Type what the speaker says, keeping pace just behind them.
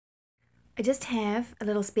I just have a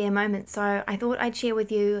little spare moment, so I thought I'd share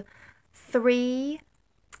with you 3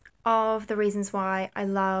 of the reasons why I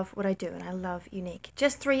love what I do and I love Younique.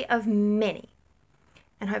 Just 3 of many,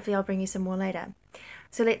 and hopefully I'll bring you some more later.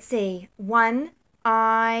 So let's see. 1,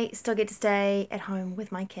 I still get to stay at home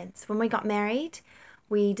with my kids. When we got married,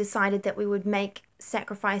 we decided that we would make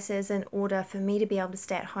sacrifices in order for me to be able to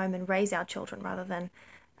stay at home and raise our children rather than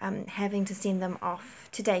having to send them off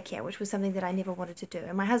to daycare, which was something that I never wanted to do.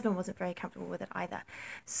 And my husband wasn't very comfortable with it either.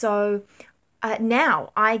 So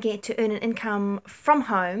now I get to earn an income from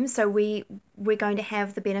home. So we're going to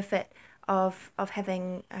have the benefit of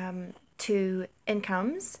having 2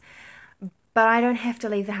 incomes, but I don't have to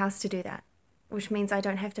leave the house to do that, which means I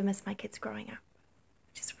don't have to miss my kids growing up,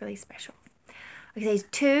 which is really special. Okay,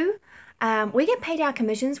 2, we get paid our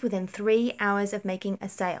commissions within 3 hours of making a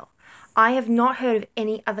sale. I have not heard of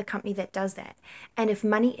any other company that does that. And if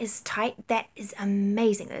money is tight, that is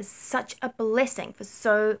amazing. That is such a blessing for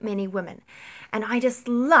so many women. And I just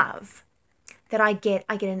love that I get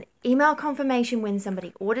an email confirmation when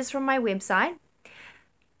somebody orders from my website.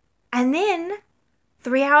 And then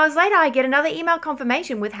 3 hours later, I get another email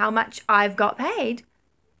confirmation with how much I've got paid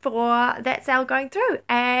for that sale going through.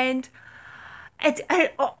 And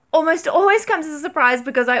it almost always comes as a surprise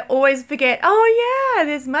because I always forget, oh yeah,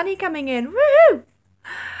 there's money coming in. Woohoo!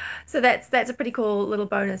 So that's a pretty cool little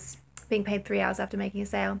bonus, being paid 3 hours after making a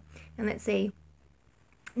sale. And let's see.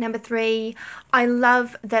 Number 3, I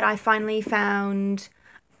love that I finally found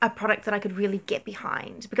a product that I could really get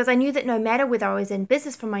behind, because I knew that no matter whether I was in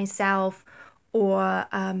business for myself or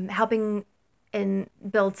helping and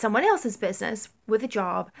build someone else's business with a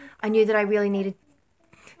job, I knew that I really needed.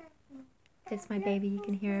 That's my baby, you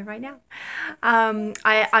can hear her right now.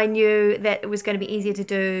 I knew that it was going to be easier to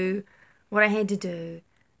do what I had to do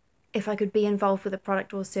if I could be involved with a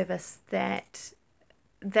product or service that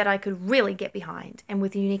I could really get behind. And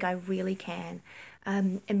with Younique, I really can.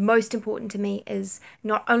 And most important to me is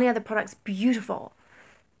not only are the products beautiful,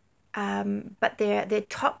 but they're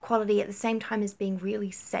top quality at the same time as being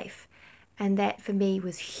really safe. And that for me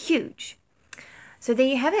was huge. So there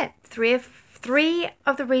you have it. 3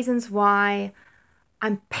 of the reasons why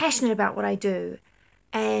I'm passionate about what I do.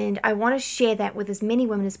 And I want to share that with as many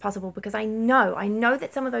women as possible, because I know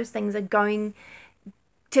that some of those things are going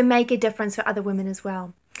to make a difference for other women as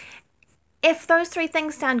well. If those 3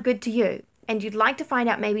 things sound good to you and you'd like to find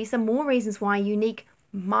out maybe some more reasons why Younique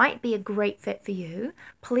might be a great fit for you,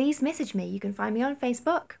 please message me. You can find me on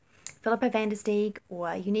Facebook, Philippa Vandersteeg, or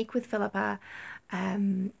Younique with Philippa,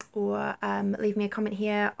 or leave me a comment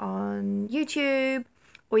here on YouTube,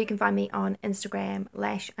 or you can find me on Instagram,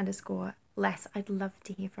 _lash_lass. I'd love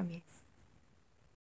to hear from you.